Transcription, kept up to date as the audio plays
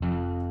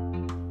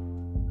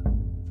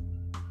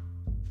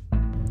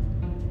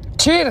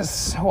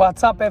Cheers!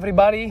 What's up,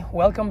 everybody?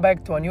 Welcome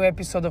back to a new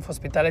episode of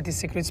Hospitality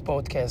Secrets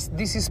Podcast.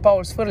 This is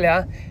Paul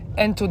Sfârlea,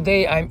 and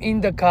today I'm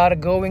in the car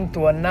going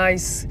to a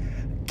nice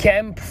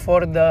camp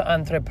for the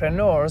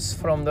entrepreneurs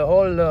from the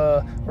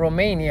whole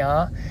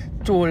Romania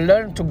to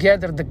learn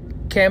together. The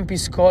camp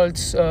is called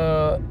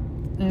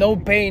No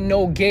Pain,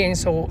 No Gain.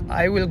 So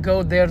I will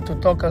go there to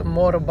talk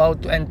more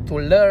about and to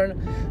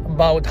learn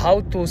about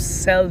how to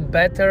sell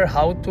better,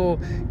 how to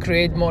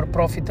create more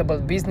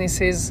profitable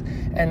businesses,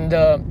 and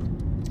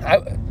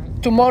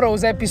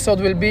tomorrow's episode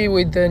will be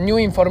with new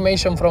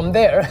information from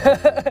there.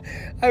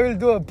 I will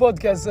do a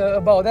podcast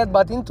about that,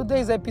 but in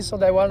today's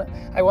episode I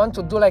want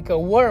to do like a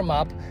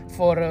warm-up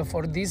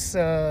for this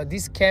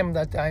camp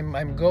that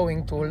I'm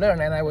going to learn,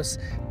 and I was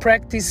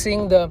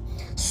practicing the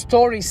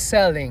story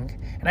selling,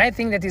 and I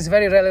think that is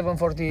very relevant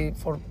for the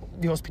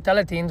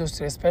hospitality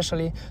industry,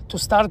 especially to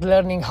start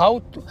learning how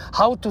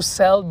to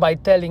sell by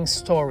telling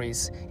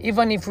stories.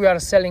 Even if we are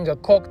selling a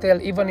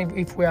cocktail, even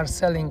if we are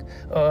selling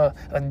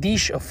a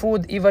dish, a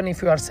food, even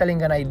if we are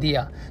selling an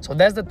idea. So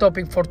that's the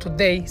topic for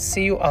today.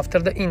 See you after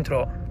the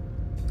intro.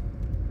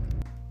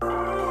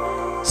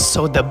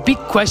 So the big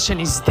question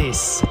is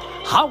this: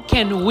 how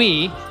can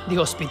we, the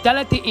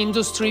hospitality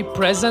industry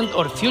present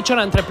or future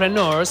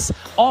entrepreneurs,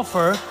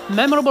 offer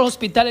memorable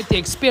hospitality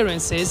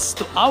experiences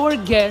to our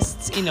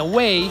guests in a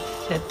way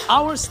that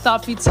our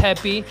staff is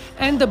happy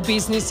and the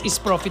business is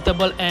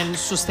profitable and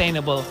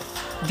sustainable?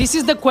 This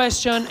is the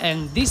question,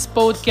 and this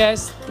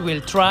podcast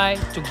will try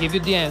to give you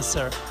the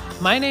answer.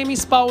 My name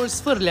is Paul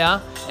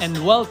Sfârlea,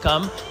 and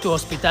welcome to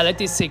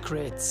Hospitality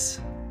Secrets.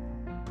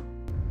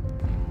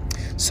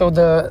 So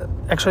the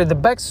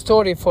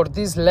backstory for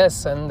this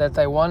lesson that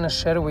I want to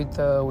share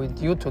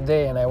with you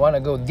today, and I want to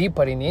go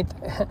deeper in it,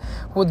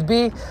 would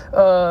be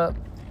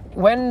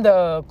when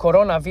the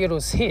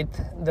coronavirus hit,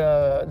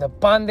 the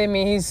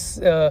pandemic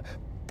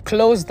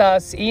closed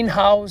us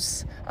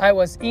in-house. I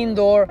was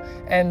indoor,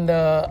 and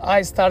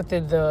I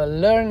started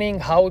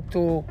learning how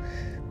to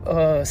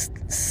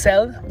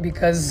sell,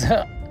 because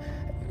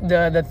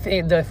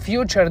the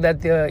future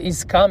that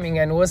is coming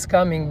and was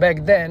coming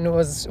back then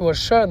was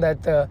sure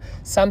that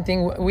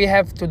something we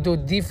have to do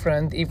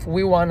different if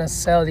we want to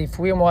sell, if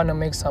we want to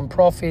make some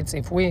profits,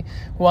 if we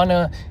want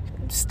to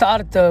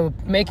start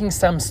making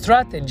some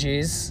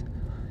strategies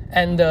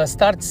and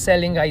start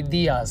selling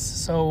ideas.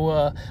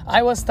 So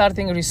I was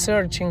starting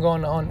researching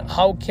on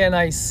how can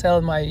I sell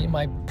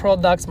my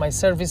products, my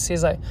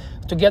services.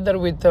 Together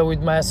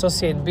with my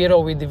associate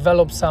Biro, we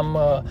developed some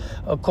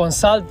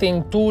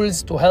consulting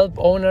tools to help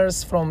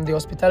owners from the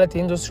hospitality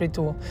industry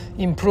to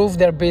improve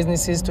their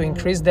businesses, to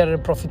increase their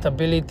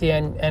profitability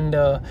and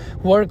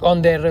work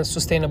on their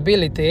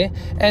sustainability.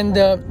 And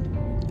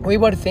we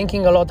were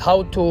thinking a lot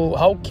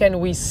how can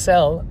we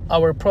sell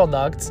our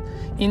products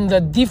in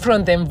the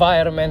different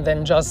environment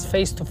than just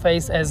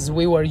face-to-face as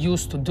we were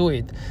used to do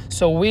it.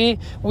 So we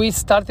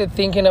started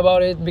thinking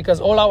about it, because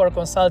all our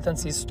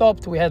consultancies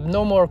stopped. We had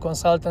no more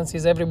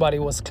consultancies. Everybody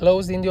was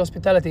closed in the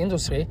hospitality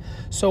industry.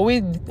 So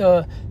we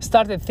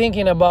started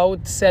thinking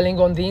about selling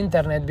on the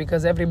internet,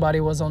 because everybody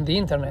was on the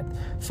internet.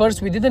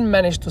 First, we didn't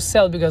manage to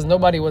sell because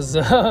nobody was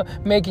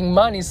making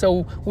money.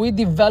 So we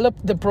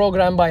developed the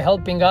program by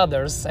helping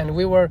others, and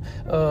we were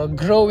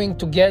growing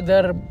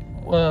together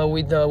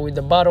with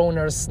the bar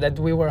owners that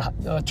we were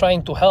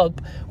trying to help,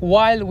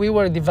 while we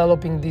were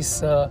developing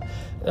this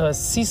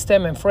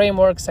system and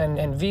frameworks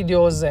and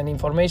videos and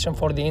information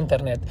for the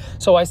internet.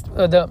 So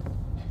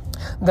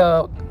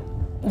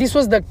this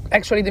was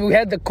we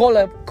had the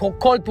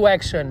call to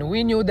action.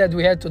 We knew that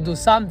we had to do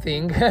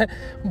something,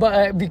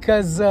 but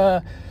because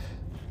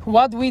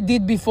what we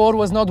did before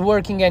was not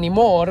working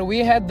anymore. We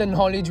had the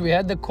knowledge, we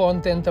had the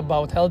content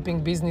about helping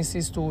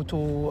businesses to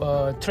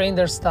train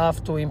their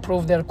staff, to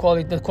improve the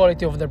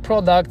quality of their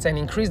products and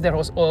increase their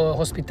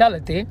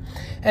hospitality.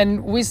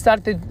 And we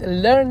started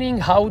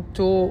learning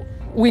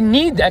we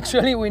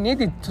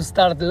needed to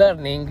start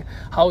learning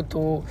how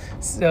to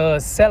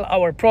sell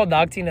our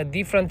product in a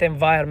different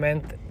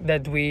environment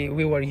that we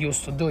were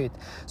used to do it.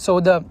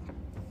 So the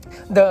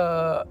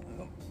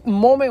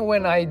moment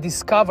when I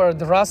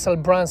discovered Russell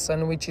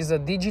Brunson, which is a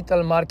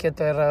digital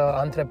marketer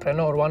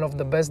entrepreneur, one of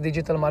the best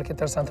digital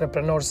marketers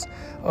entrepreneurs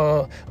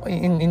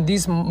in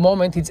this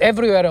moment. It's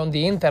everywhere on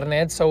the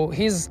internet, so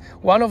he's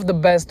one of the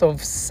best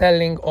of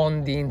selling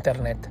on the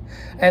internet.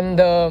 And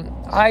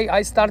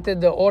I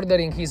started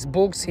ordering his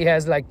books. He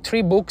has like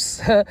 3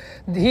 books.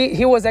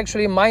 He was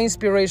actually my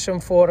inspiration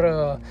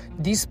for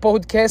this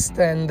podcast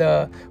and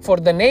for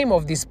the name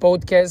of this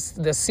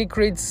podcast, The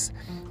Secrets,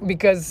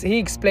 because he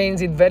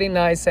explains it very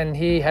nice and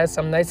he has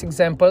some nice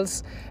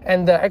examples.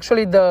 And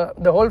actually the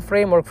whole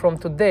framework from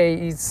today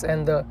is,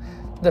 and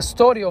the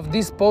story of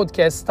this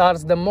podcast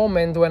starts the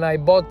moment when I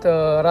bought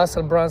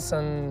Russell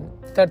Brunson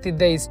 30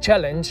 Days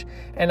Challenge,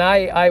 and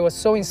I was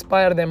so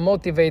inspired and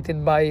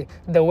motivated by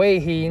the way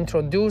he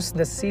introduced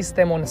the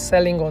system on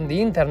selling on the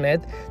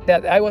internet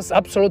that I was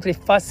absolutely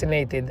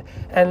fascinated.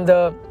 And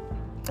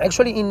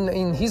actually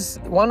in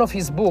one of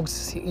his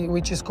books,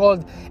 which is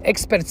called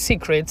Expert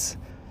Secrets,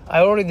 I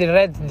already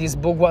read this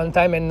book one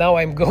time, and now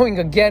I'm going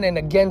again and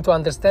again to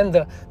understand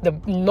the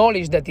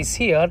knowledge that is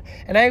here.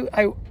 And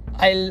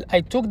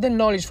I took the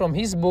knowledge from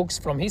his books,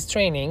 from his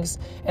trainings,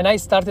 and I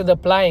started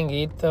applying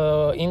it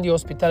in the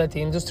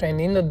hospitality industry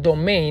and in the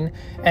domain,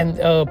 and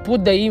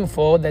put the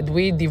info that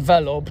we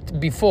developed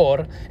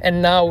before, and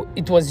now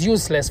it was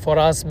useless for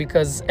us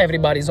because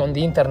everybody's on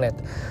the internet.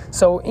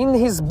 So in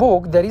his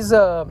book, there is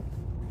a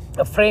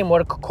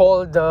framework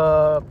called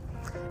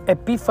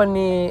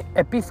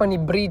Epiphany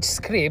Bridge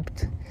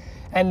Script.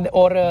 And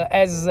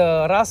as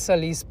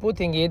Russell is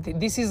putting it,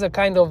 this is a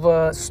kind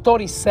of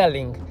story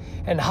selling.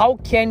 And how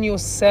can you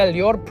sell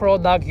your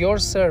product, your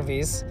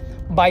service,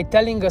 by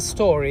telling a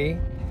story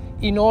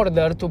in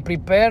order to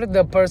prepare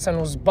the person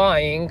who's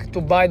buying to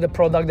buy the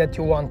product that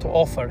you want to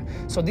offer.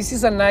 So this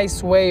is a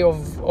nice way of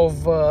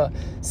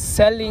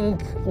selling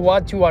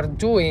what you are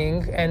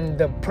doing and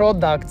the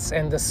products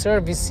and the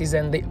services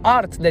and the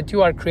art that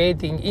you are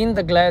creating in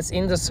the glass,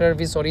 in the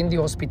service, or in the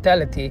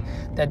hospitality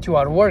that you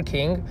are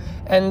working,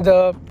 and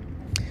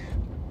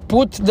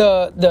put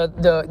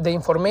the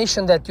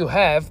information that you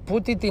have,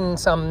 put it in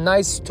some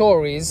nice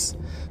stories,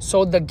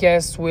 so the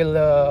guest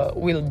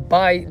will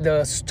buy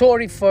the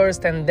story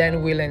first and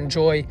then will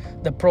enjoy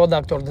the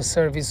product or the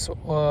service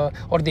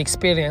or the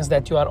experience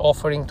that you are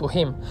offering to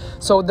him.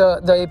 So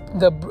the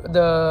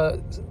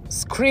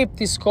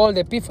script is called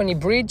Epiphany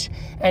Bridge,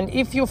 and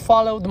if you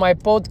followed my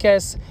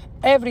podcast,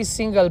 every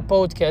single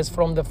podcast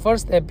from the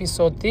first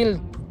episode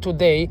till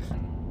today,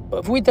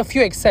 with a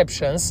few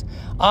exceptions,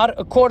 are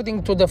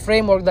according to the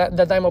framework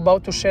that I'm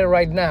about to share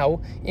right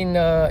now in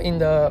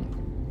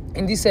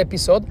this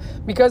episode,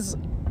 because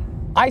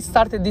I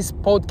started this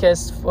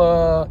podcast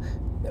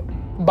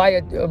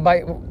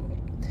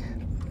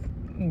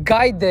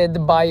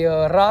guided by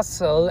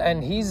Russell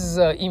and his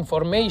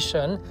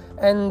information,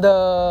 and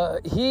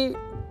he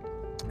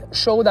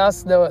showed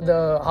us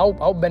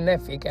how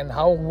benefic and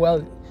how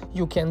well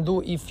you can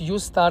do if you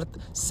start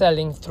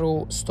selling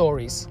through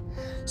stories.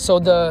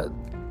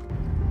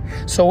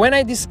 So when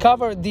I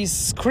discovered this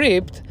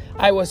script,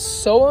 I was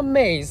so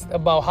amazed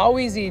about how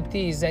easy it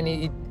is, and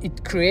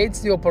it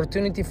creates the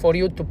opportunity for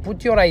you to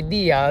put your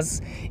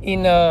ideas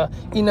in a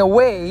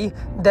way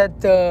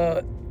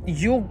that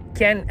you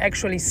can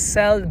actually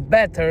sell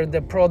better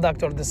the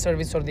product or the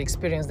service or the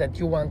experience that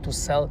you want to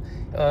sell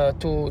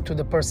to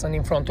the person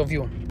in front of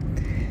you.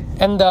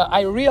 And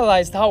I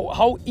realized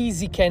how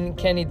easy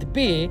can it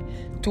be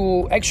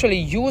to actually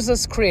use a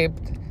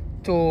script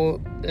to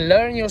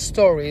learn your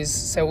stories,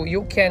 so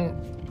you can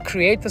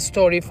create a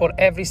story for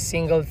every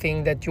single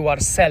thing that you are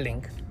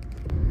selling.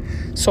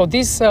 So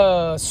this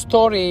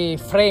story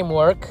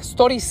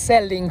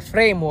selling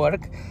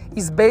framework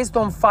is based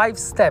on 5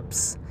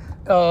 steps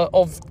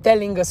of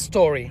telling a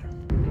story.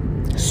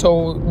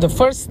 So the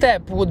first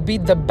step would be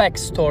the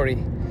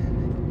backstory.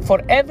 For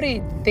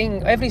every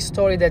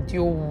story that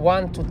you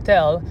want to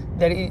tell,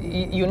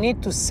 you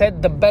need to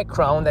set the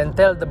background and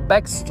tell the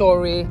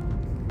backstory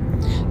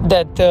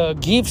that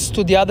gives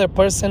to the other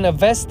person a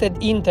vested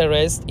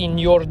interest in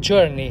your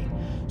journey.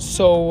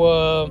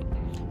 So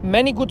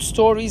many good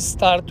stories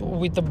start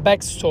with the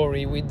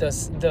backstory, with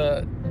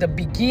the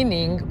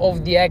beginning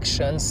of the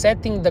action,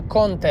 setting the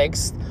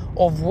context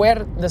of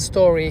where the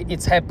story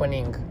is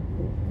happening,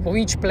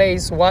 which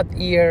place, what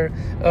year,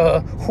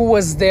 who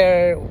was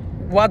there,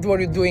 what were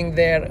you doing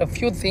there, a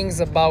few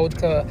things about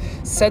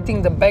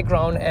setting the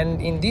background.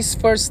 And in this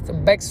first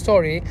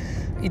backstory,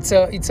 it's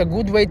a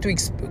good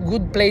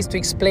place to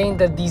explain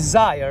the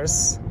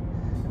desires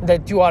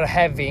that you were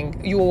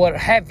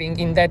having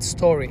in that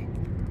story.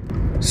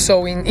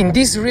 So in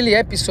this really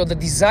episode, the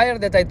desire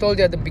that I told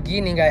you at the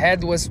beginning I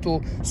had was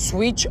to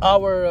switch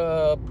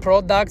our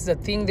products, the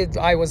thing that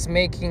I was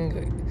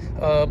making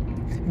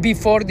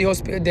before the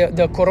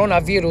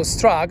coronavirus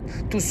struck,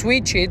 to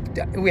switch it.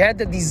 We had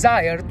the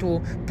desire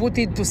to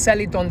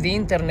sell it on the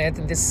internet,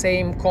 the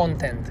same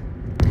content.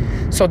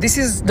 So this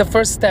is the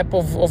first step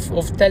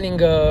of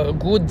telling a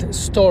good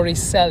story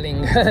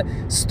selling.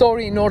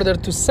 Story in order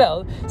to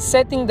sell,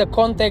 setting the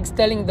context,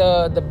 telling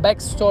the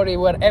backstory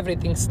where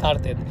everything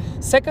started.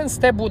 Second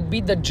step would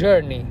be the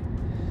journey.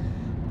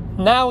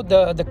 Now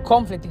the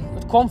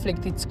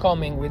conflict is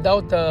coming.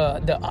 Without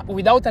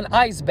an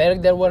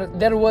iceberg, there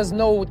was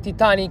no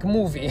Titanic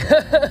movie.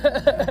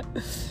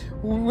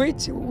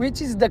 Which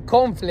is the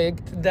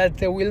conflict that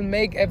will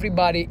make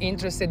everybody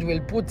interested, will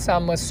put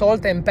some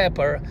salt and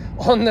pepper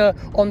on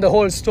the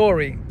whole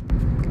story.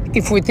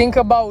 If we think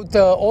about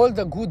all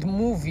the good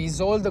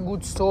movies, all the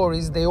good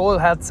stories, they all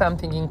had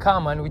something in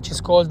common, which is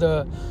called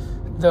the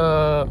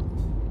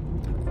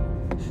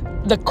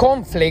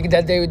conflict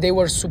that they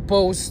were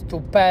supposed to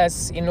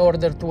pass in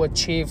order to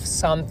achieve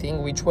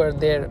something, which were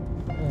their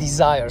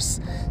desires.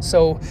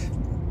 So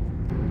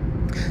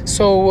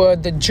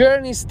the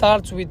journey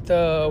starts with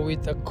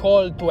a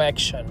call to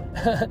action.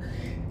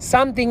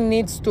 Something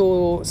needs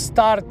to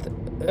start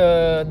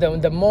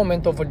the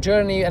moment of a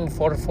journey, and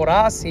for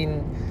us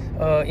in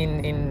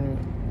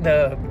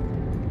the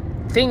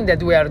thing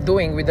that we are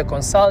doing with the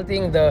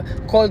consulting, the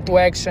call to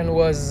action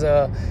was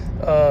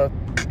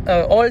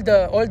all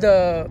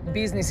the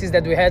businesses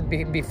that we had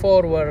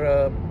before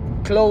were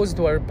closed,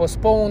 were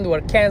postponed,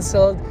 were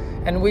cancelled,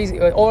 and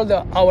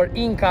our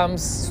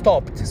incomes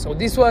stopped. So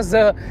this was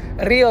a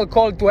real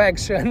call to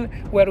action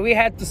where we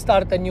had to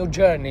start a new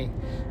journey.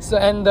 So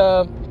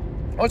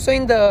also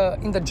in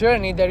the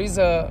journey there is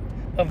a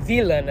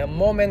villain, a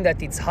moment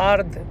that it's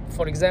hard.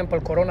 For example,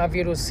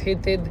 coronavirus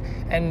hit it,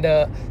 and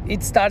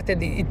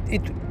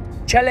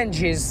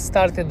challenges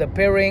started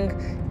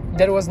appearing.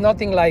 There was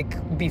nothing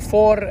like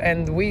before,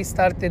 and we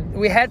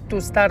had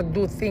to start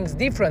do things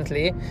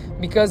differently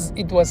because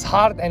it was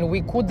hard and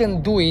we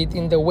couldn't do it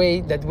in the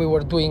way that we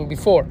were doing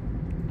before.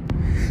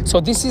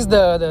 So this is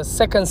the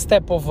second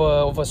step of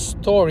a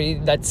story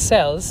that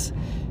sells.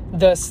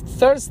 The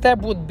third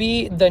step would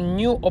be the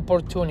new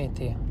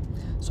opportunity.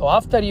 So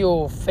after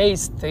you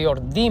faced your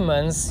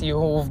demons,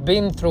 you've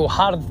been through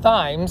hard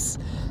times,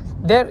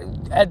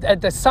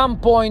 at some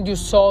point you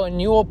saw a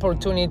new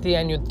opportunity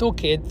and you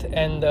took it,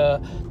 and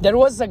there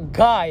was a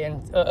guide,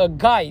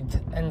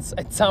 and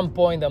at some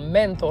point a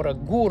mentor, a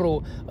guru,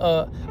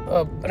 a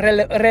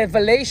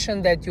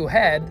revelation that you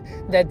had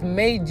that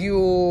made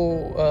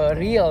you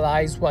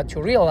realize what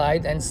you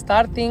realized, and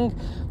starting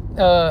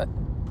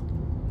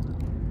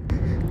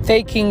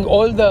taking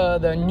all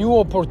the new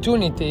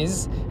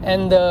opportunities.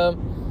 And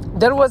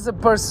there was a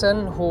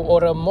person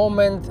or a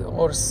moment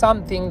or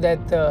something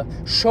that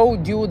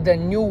showed you the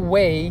new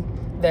way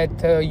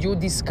that you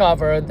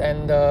discovered,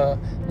 and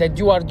that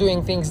you are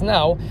doing things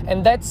now.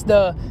 And that's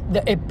the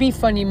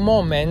epiphany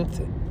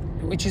moment,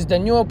 which is the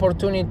new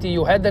opportunity.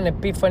 You had an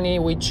epiphany,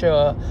 which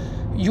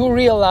you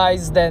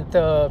realized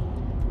that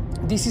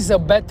this is a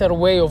better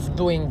way of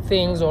doing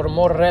things, or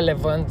more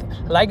relevant,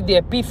 like the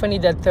epiphany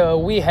that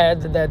we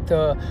had,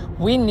 that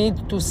we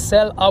need to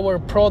sell our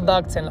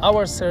products and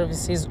our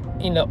services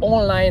in an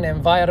online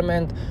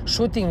environment,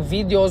 shooting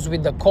videos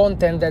with the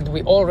content that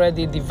we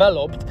already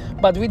developed,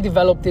 but we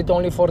developed it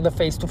only for the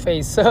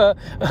face-to-face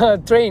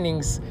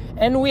trainings.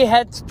 And we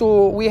had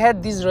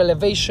this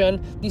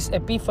revelation, this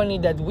epiphany,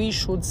 that we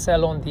should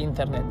sell on the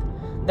internet.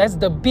 That's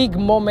the big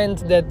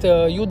moment that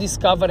you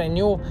discover, and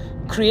you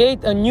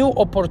create a new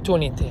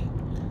opportunity.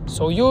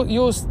 So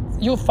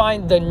you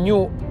find the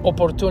new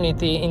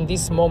opportunity in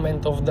this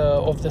moment of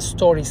the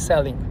story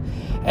selling.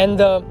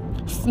 And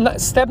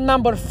step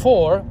number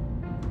 4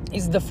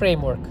 is the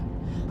framework.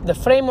 The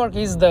framework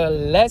is the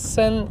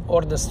lesson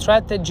or the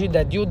strategy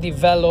that you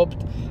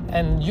developed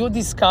and you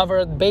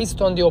discovered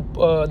based on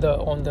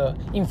the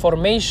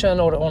information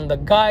or on the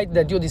guide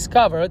that you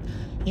discovered.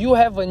 You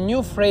have a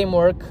new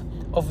framework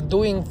of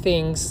doing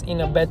things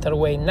in a better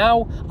way.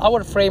 Now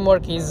our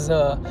framework is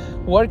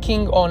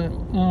focusing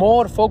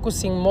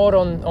more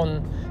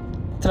on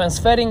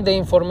transferring the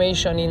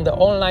information in the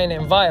online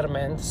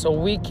environment, so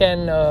we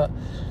can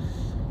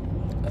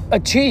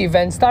achieve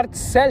and start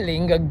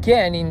selling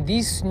again in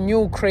this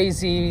new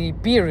crazy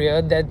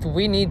period that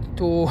we need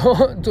to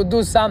to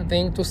do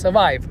something to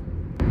survive.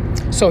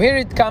 So here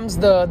it comes,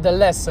 the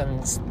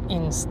lessons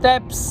in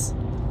steps.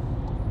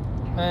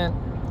 And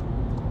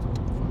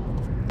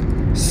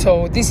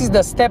so this is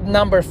the step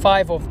number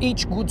 5 of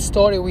each good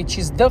story, which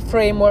is the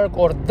framework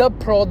or the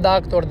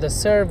product or the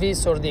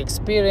service or the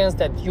experience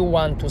that you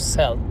want to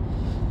sell.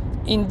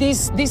 In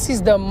this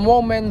is the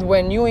moment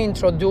when you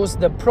introduce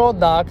the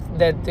product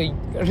that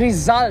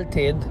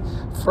resulted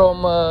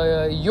from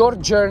your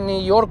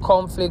journey, your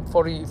conflict,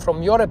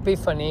 from your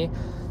epiphany.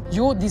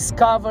 You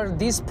discover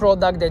this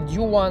product that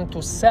you want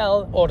to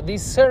sell, or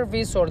this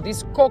service, or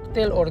this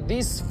cocktail, or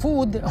this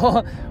food,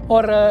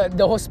 or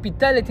the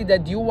hospitality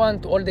that you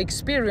want, or the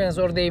experience,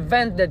 or the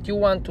event that you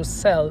want to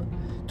sell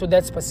to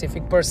that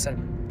specific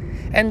person.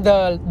 And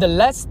the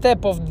last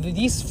step of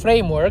this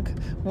framework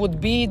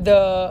would be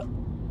the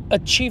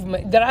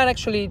achievement. There are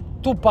actually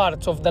 2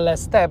 parts of the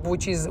last step,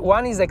 which is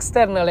one is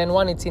external and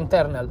one is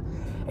internal.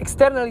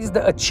 External is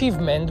the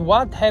achievement.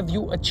 What have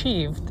you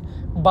achieved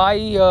by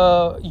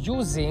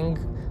using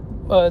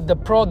the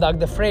product,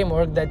 the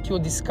framework that you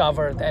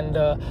discovered, and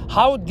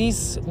how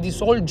this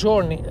whole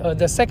journey.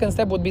 The second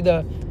step would be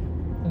the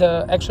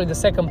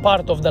second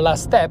part of the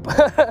last step.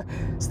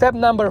 Step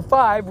number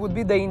 5 would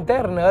be the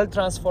internal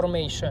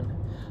transformation.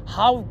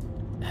 How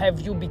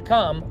have you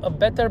become a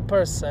better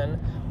person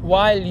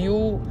while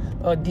you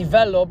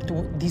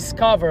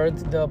discovered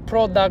the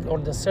product or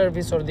the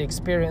service or the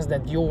experience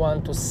that you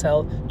want to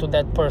sell to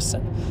that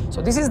person?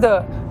 So this is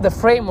the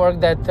framework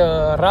that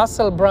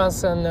Russell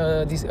Brunson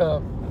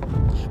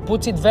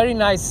puts it very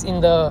nice in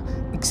the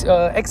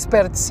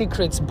Expert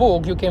Secrets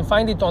book. You can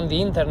find it on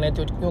the internet.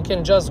 You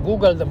can just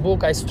Google the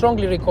book. I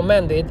strongly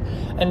recommend it.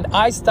 And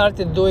I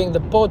started doing the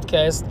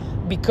podcast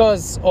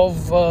because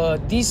of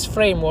this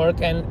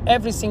framework, and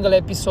every single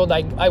episode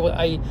I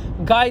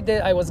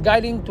was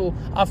guiding to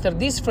after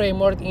this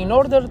framework in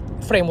order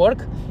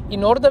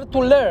to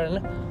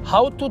learn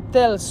how to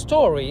tell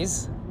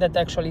stories that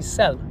actually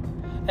sell.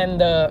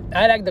 and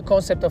I like the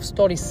concept of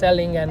story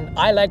selling, and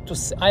I like to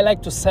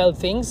sell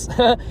things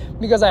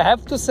because I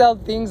have to sell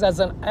things as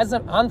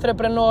an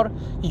entrepreneur.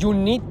 You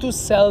need to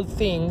sell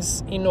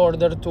things in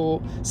order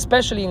to,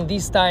 especially in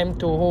this time,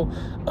 to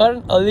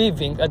earn a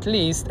living at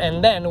least,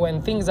 and then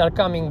when things are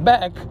coming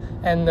back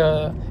and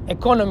the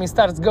economy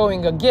starts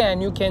going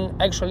again, you can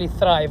actually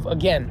thrive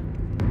again.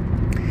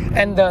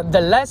 And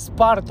the last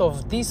part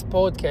of this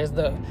podcast,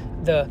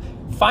 the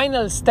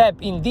final step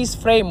in this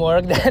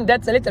framework,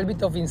 that's a little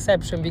bit of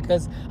inception,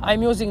 because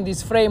I'm using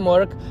this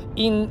framework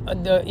in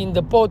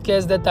the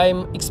podcast that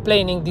I'm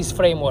explaining this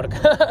framework.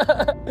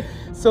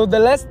 So the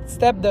last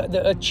step,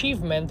 the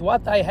achievement,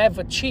 what I have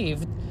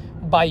achieved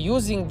by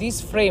using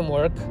this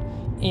framework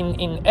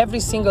in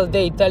every single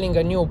day telling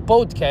a new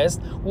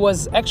podcast,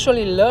 was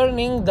actually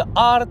learning the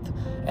art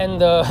and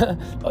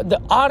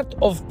the art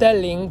of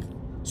telling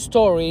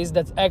stories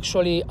that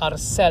actually are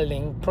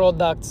selling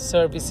products,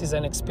 services,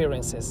 and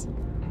experiences.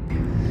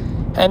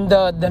 And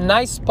the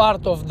nice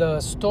part of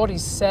the story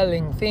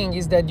selling thing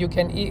is that you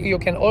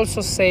can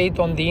also say it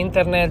on the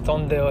internet,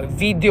 on the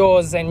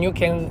videos, and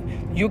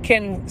you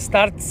can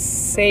start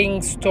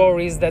saying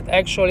stories that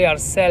actually are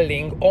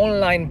selling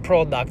online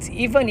products,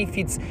 even if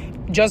it's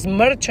just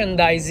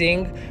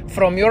merchandising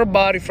from your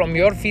bar, from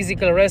your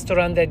physical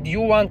restaurant that you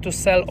want to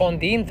sell on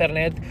the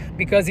internet,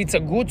 because it's a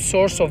good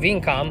source of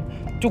income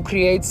to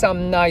create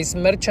some nice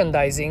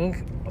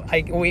merchandising.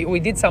 We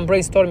did some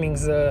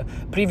brainstormings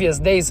previous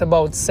days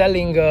about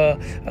selling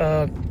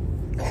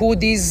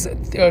hoodies,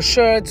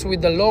 shirts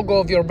with the logo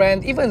of your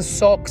brand, even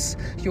socks.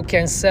 You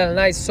can sell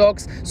nice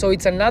socks. So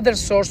it's another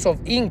source of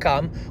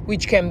income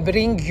which can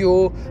bring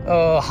you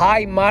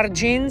high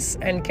margins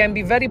and can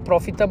be very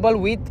profitable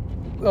with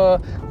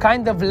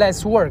kind of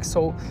less work.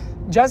 So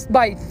just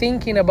by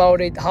thinking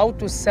about it, how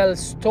to sell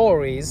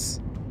stories,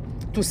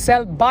 to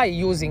sell by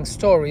using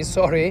stories,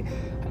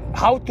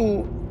 how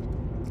to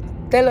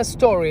tell a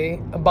story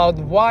about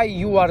why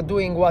you are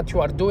doing what you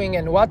are doing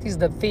and what is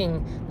the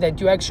thing that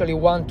you actually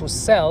want to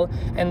sell,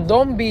 and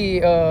don't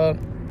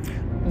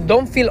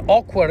feel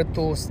awkward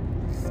to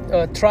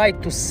try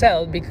to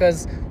sell,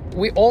 because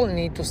we all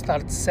need to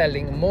start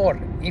selling more.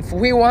 If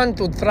we want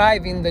to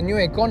thrive in the new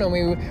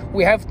economy,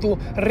 we have to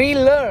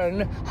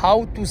relearn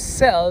how to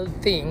sell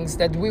things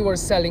that we were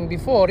selling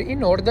before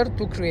in order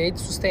to create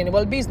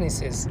sustainable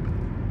businesses.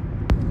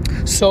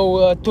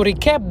 So to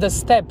recap the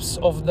steps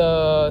of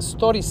the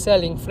story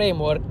selling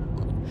framework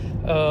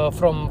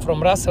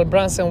from Russell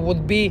Brunson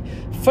would be: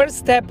 first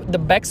step, the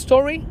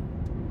backstory,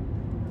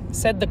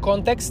 set the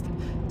context.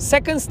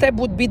 Second step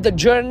would be the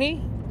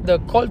journey, the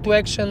call to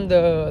action,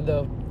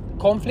 the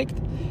conflict.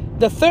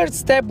 The third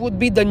step would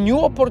be the new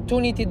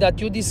opportunity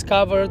that you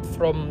discovered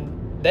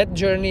from that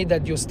journey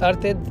that you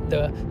started,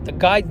 the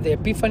guide, the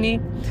epiphany.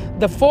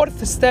 The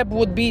fourth step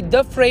would be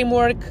the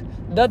framework,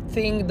 the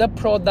thing, the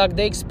product,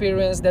 the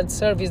experience, that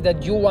service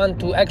that you want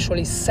to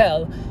actually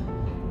sell.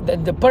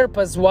 That the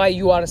purpose why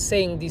you are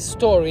saying this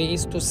story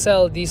is to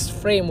sell this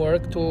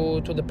framework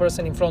to the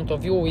person in front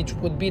of you, which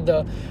would be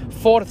the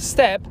fourth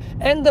step.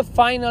 And the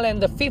final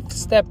and the fifth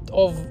step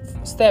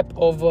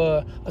of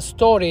a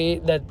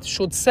story that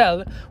should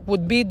sell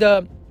would be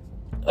the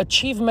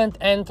achievement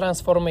and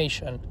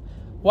transformation.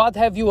 What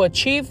have you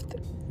achieved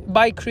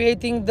by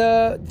creating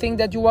the thing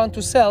that you want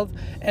to sell,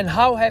 and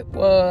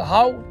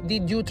how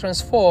did you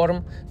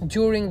transform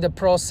during the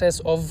process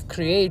of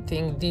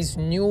creating this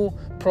new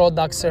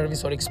product,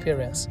 service, or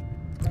experience?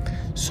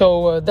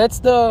 So that's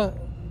the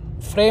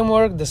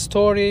framework, the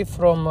story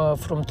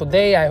from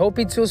today. I hope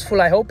it's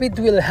useful. I hope it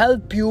will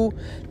help you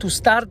to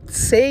start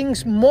saying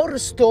more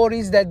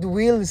stories that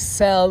will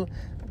sell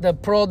the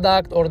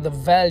product or the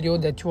value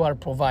that you are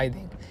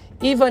providing.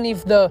 Even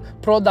if the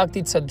product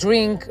it's a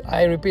drink,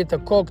 I repeat, a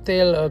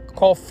cocktail, a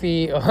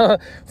coffee,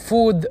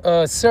 food,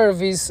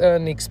 service,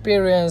 an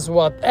experience,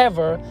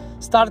 whatever,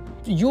 start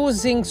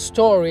using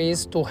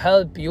stories to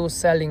help you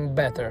selling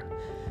better.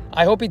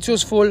 I hope it's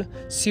useful.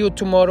 See you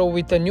tomorrow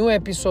with a new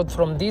episode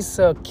from this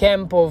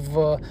camp of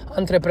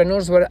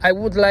entrepreneurs, where I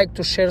would like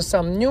to share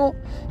some new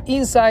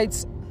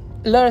insights,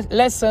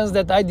 lessons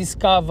that I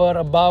discover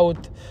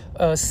about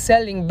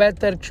selling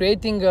better,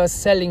 creating a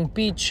selling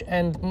pitch,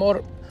 and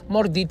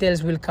more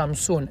details will come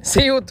soon.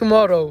 See you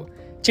tomorrow.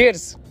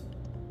 Cheers.